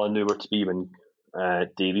 Musiala knew where to be when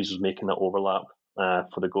Davies was making that overlap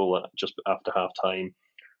for the goal just after half time.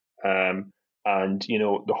 And,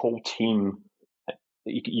 the whole team,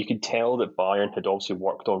 you could tell that Bayern had obviously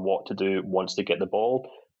worked on what to do once they get the ball.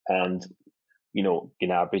 And,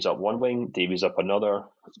 Gnabry's up one wing, Davies up another,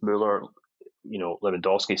 Müller,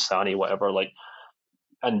 Lewandowski, Sani, whatever.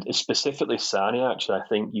 And specifically Sani, actually, I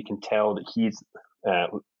think you can tell that he's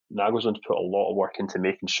Nagelsmann put a lot of work into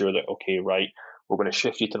making sure that, okay, right, we're going to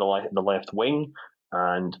shift you to the left wing,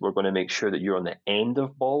 and we're going to make sure that you're on the end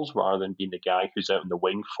of balls rather than being the guy who's out in the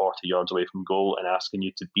wing 40 yards away from goal and asking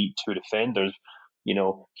you to beat 2 defenders.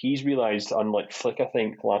 He's realised, unlike Flick, I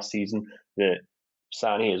think, last season, that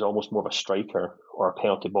Sani is almost more of a striker or a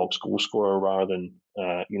penalty box goal scorer rather than,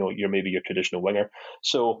 you're maybe your traditional winger.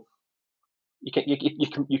 So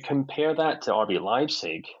you compare that to RB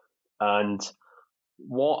Leipzig, and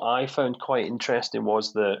what I found quite interesting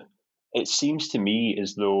was that it seems to me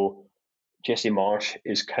as though Jesse Marsch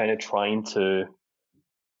is kind of trying to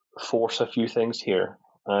force a few things here.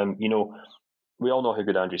 We all know how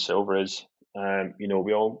good Andrew Silva is. We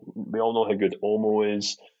all know how good Olmo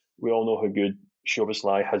is. We all know how good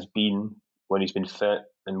Szoboszlai has been when he's been fit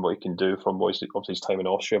and what he can do from obviously his time in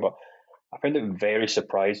Austria. But I found it very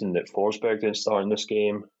surprising that Forsberg didn't start in this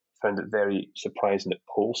game. found it very surprising that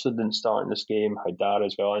Poulsen didn't start in this game, Haidara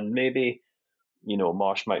as well, and maybe,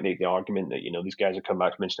 Marsh might make the argument that, these guys have come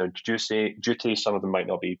back from international duty, some of them might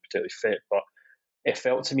not be particularly fit, but it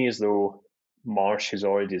felt to me as though Marsh has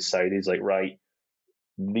already decided, he's like, right,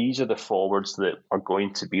 these are the forwards that are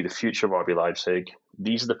going to be the future of RB Leipzig.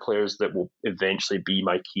 These are the players that will eventually be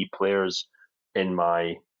my key players in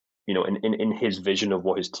my, in his vision of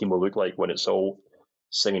what his team will look like when it's all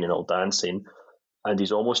singing and all dancing. And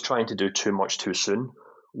he's almost trying to do too much too soon.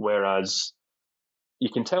 Whereas you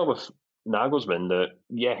can tell with Nagelsmann that,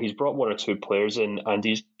 yeah, he's brought one or two players in, and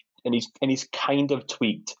he's kind of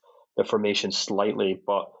tweaked the formation slightly,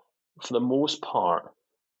 but for the most part,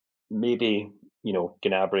 maybe,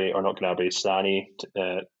 Gnabry, or not Gnabry, Sani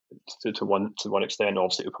to one extent,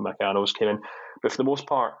 obviously Upamecano's came in. But for the most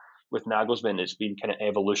part, with Nagelsmann, it's been kind of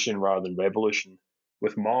evolution rather than revolution.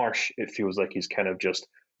 With Marsh, it feels like he's kind of just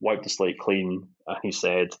wiped the slate clean, and he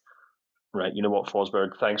said, right, you know what,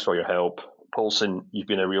 Forsberg, thanks for your help. Poulsen, you've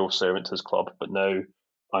been a real servant to this club, but now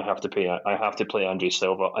I have to play Andre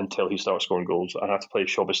Silva until he starts scoring goals. I have to play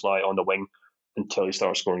Szoboszlai on the wing until he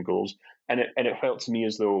starts scoring goals. And it felt to me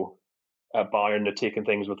as though at Bayern they're taking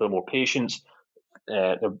things with a little more patience.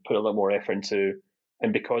 They've put a little more effort into,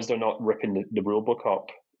 and because they're not ripping the rule book up,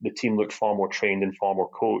 the team looked far more trained and far more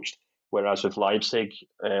coached. Whereas with Leipzig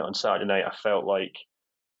on Saturday night, I felt like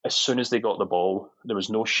as soon as they got the ball, there was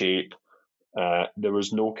no shape. There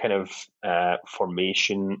was no kind of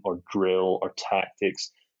formation or drill or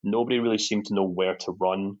tactics. Nobody really seemed to know where to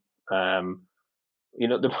run.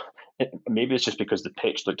 Maybe it's just because the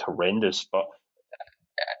pitch looked horrendous, but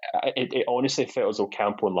it honestly felt as though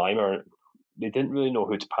Campo and Lima, they didn't really know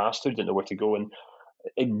who to pass to, didn't know where to go. And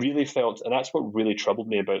it really felt, and that's what really troubled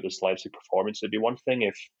me about this Leipzig performance. It'd be one thing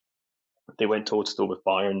if they went toe-to-toe with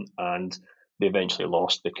Bayern and they eventually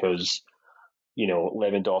lost because,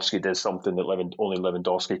 Lewandowski did something that only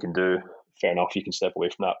Lewandowski can do. Fair enough, you can step away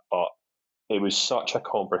from that. But it was such a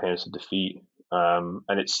comprehensive defeat. And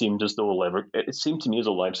it seemed to me as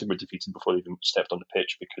though Leipzig were defeated before they even stepped on the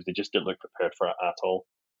pitch because they just didn't look prepared for it at all.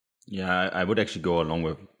 Yeah, I would actually go along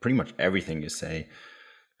with pretty much everything you say.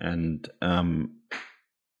 And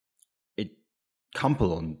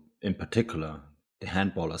Campbell in particular, the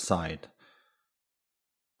handball aside,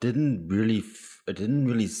 it didn't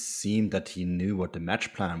really seem that he knew what the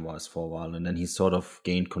match plan was for a while, and then he sort of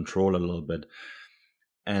gained control a little bit.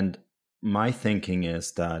 And my thinking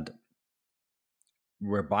is that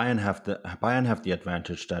where Bayern have the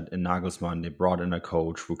advantage that in Nagelsmann they brought in a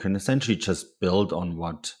coach who can essentially just build on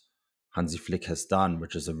what Hansi Flick has done,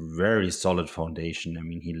 which is a very solid foundation. I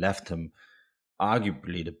mean, he left him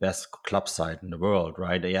arguably the best club side in the world,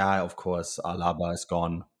 right? Yeah, of course, Alaba is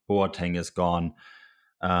gone, Boateng is gone.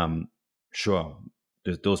 Sure,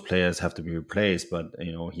 those players have to be replaced, but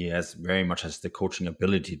he very much has the coaching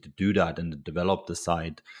ability to do that and to develop the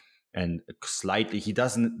side. And slightly, he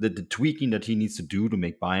doesn't the tweaking that he needs to do to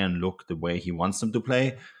make Bayern look the way he wants them to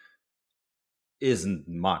play isn't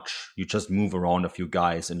much. You just move around a few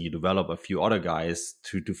guys and you develop a few other guys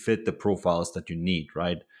to fit the profiles that you need,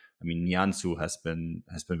 right? I mean, Nianzou has been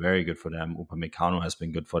very good for them. Upamecano has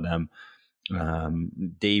been good for them.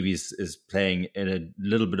 Davies is playing in a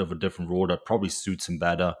little bit of a different role that probably suits him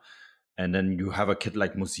better. And then you have a kid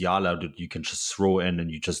like Musiala that you can just throw in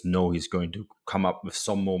and you just know he's going to come up with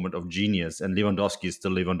some moment of genius. And Lewandowski is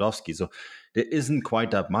still Lewandowski. So there isn't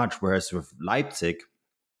quite that much. Whereas with Leipzig,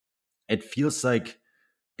 it feels like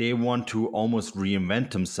they want to almost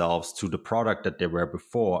reinvent themselves to the product that they were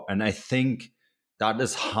before. And I think that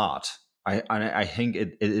is hard. I think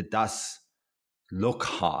it does look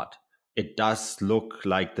hard. It does look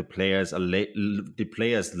like the players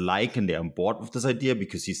like and they're on board with this idea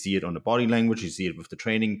because you see it on the body language, you see it with the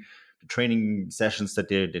training sessions that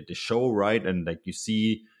they show, right? And like you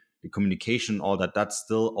see the communication, all that's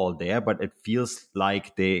still all there, but it feels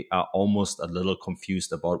like they are almost a little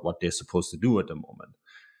confused about what they're supposed to do at the moment.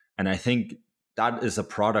 And I think that is a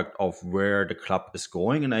product of where the club is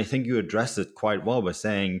going. And I think you addressed it quite well by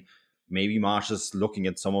saying maybe Marsh is looking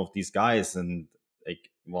at some of these guys and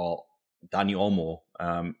Dani Olmo,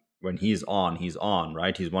 when he's on,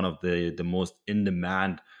 right? He's one of the most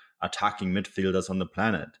in-demand attacking midfielders on the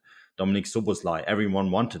planet. Dominik Szoboszlai,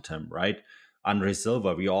 everyone wanted him, right? Andre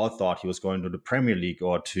Silva, we all thought he was going to the Premier League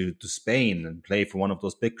or to Spain and play for one of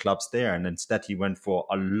those big clubs there. And instead he went for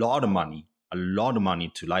a lot of money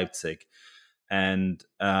to Leipzig. And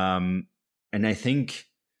I think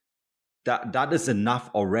that is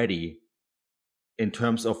enough already in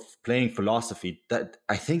terms of playing philosophy, that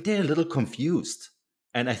I think they're a little confused.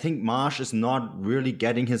 And I think Marsh is not really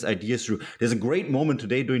getting his ideas through. There's a great moment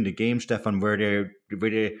today during the game, Stefan, where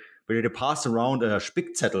they where they pass around a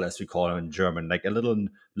Spickzettel, as we call it in German, like a little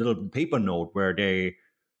paper note where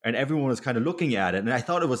and everyone was kind of looking at it. And I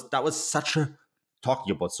thought that was such a,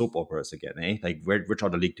 talking about soap operas again, eh? Like which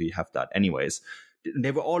other league do you have that? Anyways,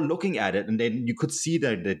 they were all looking at it, and then you could see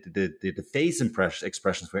that the face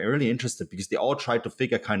expressions were really interested because they all tried to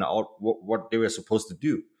figure kind of out what they were supposed to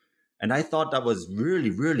do. And I thought that was really,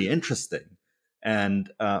 really interesting. And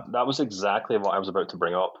that was exactly what I was about to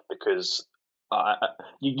bring up, because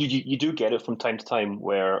you do get it from time to time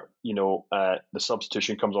where, the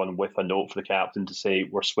substitution comes on with a note for the captain to say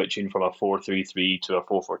we're switching from a 4-3-3 to a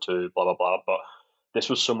 4-4-2, blah, blah, blah. But this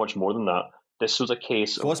was so much more than that. This was a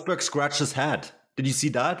case of... Forsberg scratched his head. Did you see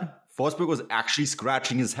that? Forsberg was actually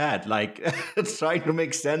scratching his head, like trying to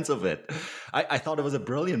make sense of it. I thought it was a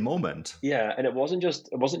brilliant moment. Yeah, and it wasn't just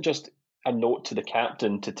a note to the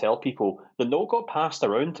captain to tell people. The note got passed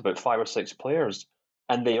around to about 5 or 6 players,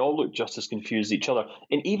 and they all looked just as confused as each other.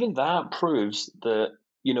 And even that proves that,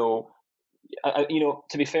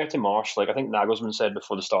 to be fair to Marsch, like I think Nagelsmann said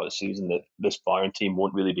before the start of the season that this Bayern team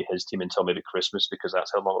won't really be his team until maybe Christmas, because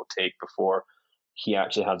that's how long it'll take before he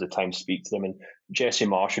actually has the time to speak to them. And Jesse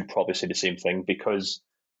Marsch should probably say the same thing, because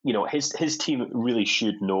his team really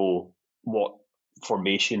should know what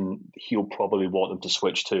formation he'll probably want them to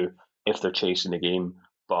switch to if they're chasing the game.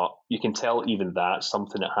 But you can tell even that's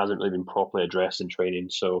something that hasn't really been properly addressed in training.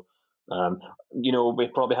 So we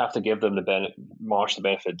probably have to give them Marsch the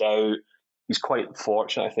benefit of the doubt. He's quite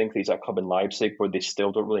fortunate, I think, that he's at a club in Leipzig where they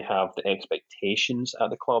still don't really have the expectations at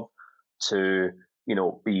the club to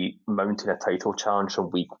be mounting a title challenge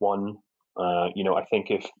from week one. I think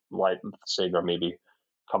if Leipzig are maybe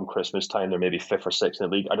come Christmas time, they're maybe 5th or 6th in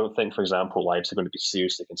the league. I don't think, for example, Leipzig are going to be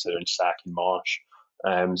seriously considering sacking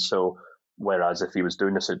Marsch. So whereas if he was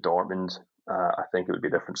doing this at Dortmund, I think it would be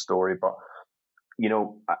a different story. But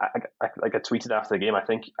I tweeted after the game,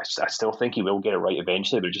 I still think he will get it right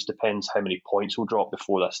eventually, but it just depends how many points will drop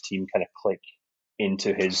before this team kind of click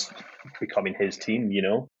into his becoming his team.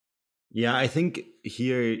 Yeah, I think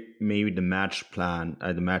here maybe the match plan,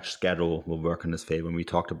 the match schedule will work in his favor. When we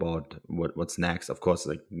talked about what's next, of course,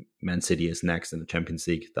 like Man City is next in the Champions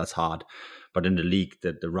League. That's hard, but in the league,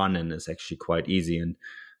 the run-in is actually quite easy. And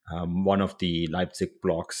one of the Leipzig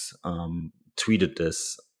blogs tweeted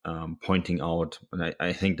this, pointing out, and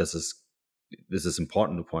I think this is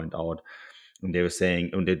important to point out. And they were saying,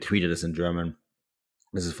 and they tweeted this in German.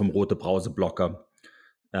 This is from Rote Brause Blocker.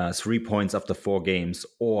 3 points after 4 games,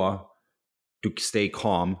 or to stay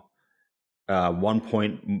calm, 1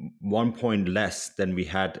 point less than we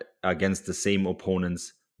had against the same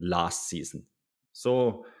opponents last season.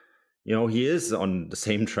 So, he is on the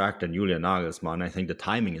same track than Julian Nagelsmann. I think the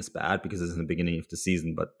timing is bad because it's in the beginning of the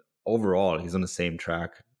season, but overall, he's on the same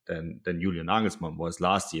track than Julian Nagelsmann was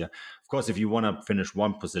last year. Of course, if you want to finish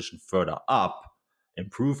one position further up,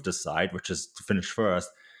 improve the side, which is to finish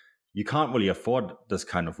first, you can't really afford this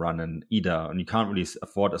kind of run in either, and you can't really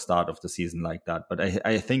afford a start of the season like that. But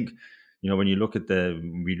I think, when you look at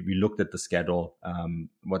we looked at the schedule,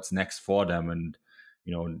 what's next for them, and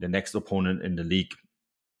the next opponent in the league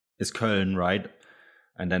is Köln, right?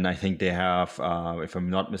 And then I think they have, if I'm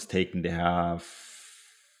not mistaken, they have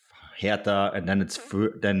Hertha, and then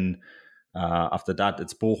after that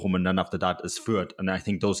it's Bochum, and then after that is Fürth. And I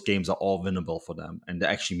think those games are all winnable for them, and they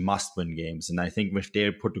actually must-win games. And I think if they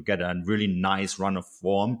put together a really nice run of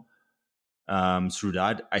form through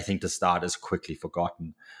that, I think the start is quickly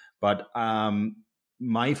forgotten. But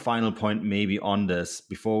my final point maybe on this,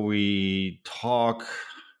 before we talk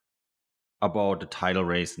about the title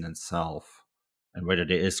race in itself and whether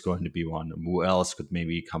there is going to be one and who else could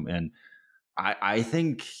maybe come in, I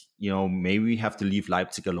think, maybe we have to leave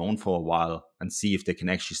Leipzig alone for a while and see if they can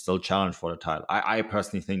actually still challenge for the title. I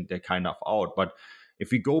personally think they're kind of out. But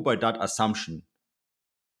if we go by that assumption,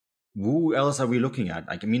 who else are we looking at?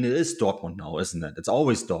 It is Dortmund now, isn't it? It's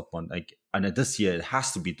always Dortmund. And this year it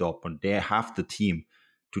has to be Dortmund. They have the team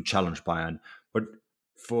to challenge Bayern. But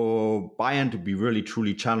for Bayern to be really,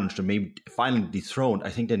 truly challenged and maybe finally dethroned,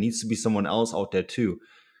 I think there needs to be someone else out there too.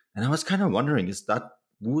 And I was kind of wondering, who's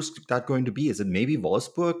that going to be? Is it maybe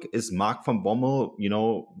Wolfsburg? Is Mark van Bommel,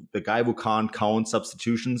 the guy who can't count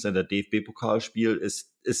substitutions and the DFB Pokalspiel, is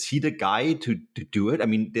he the guy to do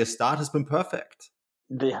it? Their start has been perfect.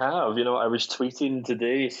 They have. I was tweeting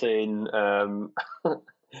today saying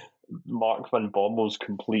Mark van Bommel's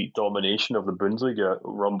complete domination of the Bundesliga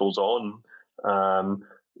rumbles on. And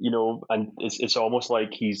it's almost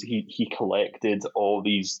like he collected all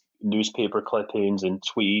these newspaper clippings and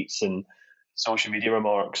tweets and social media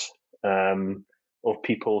remarks of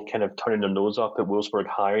people kind of turning their nose up at Wolfsburg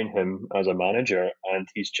hiring him as a manager, and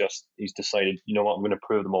he's decided, you know what, I'm going to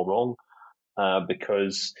prove them all wrong,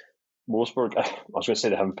 because Wolfsburg, I was going to say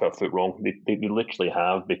they haven't put a foot wrong. They literally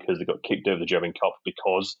have, because they got kicked out of the German Cup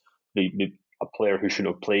because a player who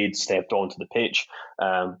shouldn't have played stepped onto the pitch.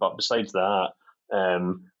 But besides that,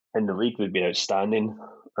 in the league, they've been outstanding.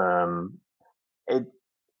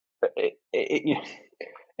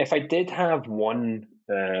 If I did have one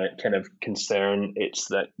kind of concern, it's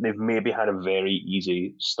that they've maybe had a very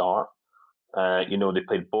easy start. They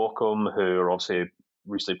played Bochum, who are obviously a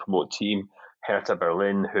recently promoted team, Hertha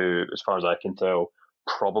Berlin, who, as far as I can tell,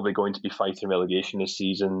 probably going to be fighting relegation this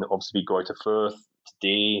season. Obviously, Greuther Fürth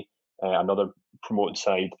today, another promoted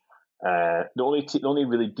side. The only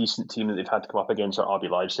really decent team that they've had to come up against are RB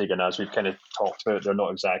Leipzig, and as we've kind of talked about, they're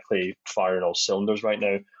not exactly firing all cylinders right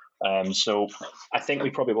now. So I think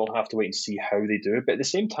we probably will have to wait and see how they do. But at the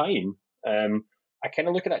same time, I kind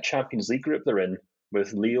of look at that Champions League group they're in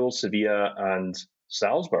with Lille, Sevilla, and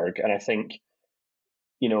Salzburg, and I think,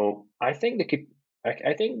 I think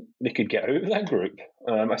they could get out of that group.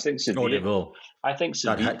 I think Sevilla. Oh, they will. I think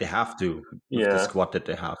Sevilla, they have to. With the squad that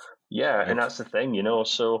they have. Yeah, and that's the thing,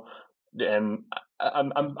 So I'm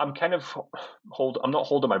kind of I'm not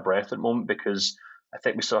holding my breath at the moment, because I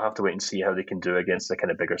think we still have to wait and see how they can do against the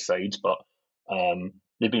kind of bigger sides. But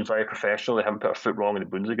they've been very professional. They haven't put a foot wrong in the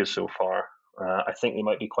Bundesliga so far. I think they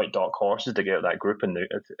might be quite dark horses to get out of that group in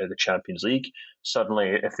the Champions League.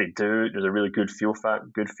 Suddenly, if they do, there's a really good fuel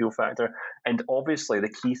factor. And obviously,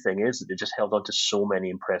 the key thing is that they just held on to so many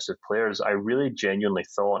impressive players. I really genuinely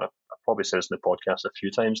thought, and I've probably said this in the podcast a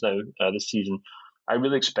few times now this season, I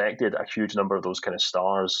really expected a huge number of those kind of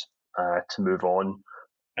stars to move on.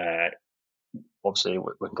 Obviously,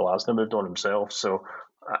 when Glasner moved on himself, so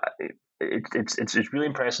it's really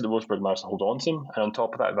impressive that Wolfsburg managed to hold on to him. And on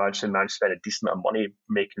top of that, they've actually managed to spend a decent amount of money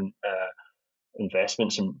making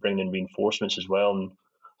investments and bringing in reinforcements as well. And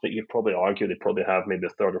that you probably argue they probably have maybe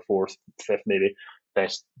the third or fourth, fifth, maybe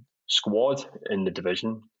best squad in the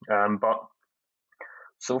division. But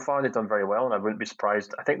so far they've done very well, and I wouldn't be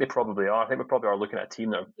surprised. I think they probably are. I think we probably are looking at a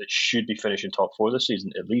team that should be finishing top four this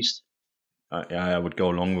season at least. I would go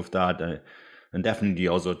along with that. And definitely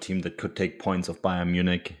also a team that could take points of Bayern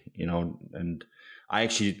Munich, and I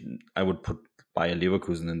would put Bayer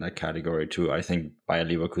Leverkusen in that category too. I think Bayer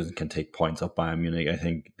Leverkusen can take points of Bayern Munich. I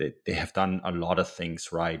think they have done a lot of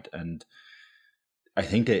things right, and I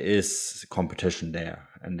think there is competition there.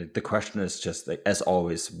 And the question is just, like, as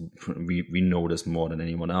always, we know this more than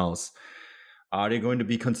anyone else. Are they going to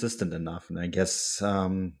be consistent enough? And I guess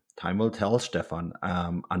time will tell, Stefan.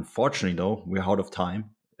 Unfortunately, though, we're out of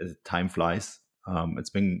time. Time flies. It's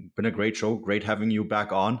been a great show. Great having you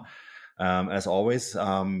back on, as always.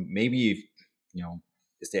 Maybe,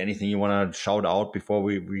 is there anything you want to shout out before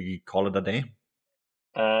we call it a day?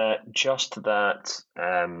 Just that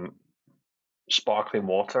sparkling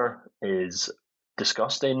water is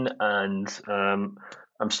disgusting, and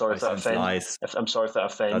I'm sorry if that offends. I'm sorry if that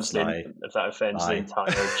offends. If that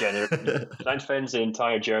offends the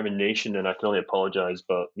entire German nation, and I can only apologise.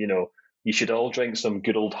 But you should all drink some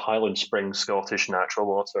good old Highland Spring Scottish natural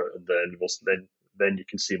water, and then you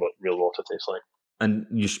can see what real water tastes like. And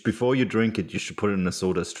before you drink it, you should put it in a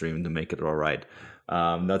soda stream to make it all right.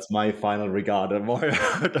 That's my final regard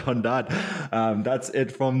on that. That's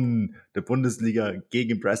it from the Bundesliga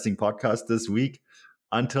Gegenpressing podcast this week.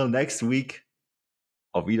 Until next week,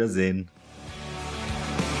 auf Wiedersehen.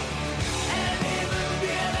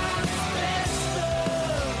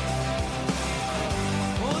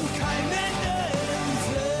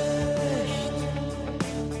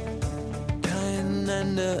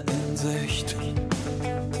 In Sicht.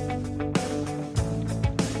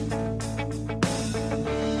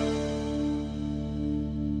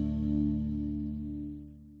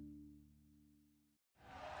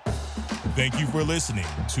 Thank you for listening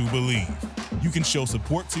to Believe. You can show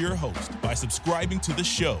support to your host by subscribing to the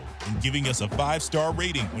show and giving us a 5-star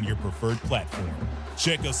rating on your preferred platform.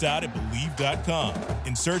 Check us out at Believe.com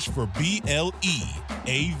and search for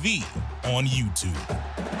BLEAV on YouTube.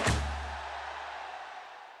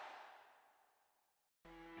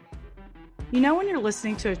 When you're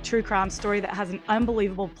listening to a true crime story that has an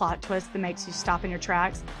unbelievable plot twist that makes you stop in your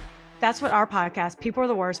tracks? That's what our podcast, People Are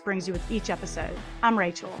the Worst, brings you with each episode. I'm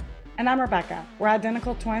Rachel. And I'm Rebecca. We're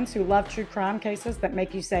identical twins who love true crime cases that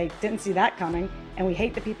make you say, didn't see that coming, and we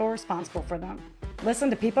hate the people responsible for them. Listen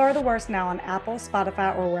to People Are the Worst now on Apple,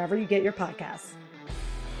 Spotify, or wherever you get your podcasts.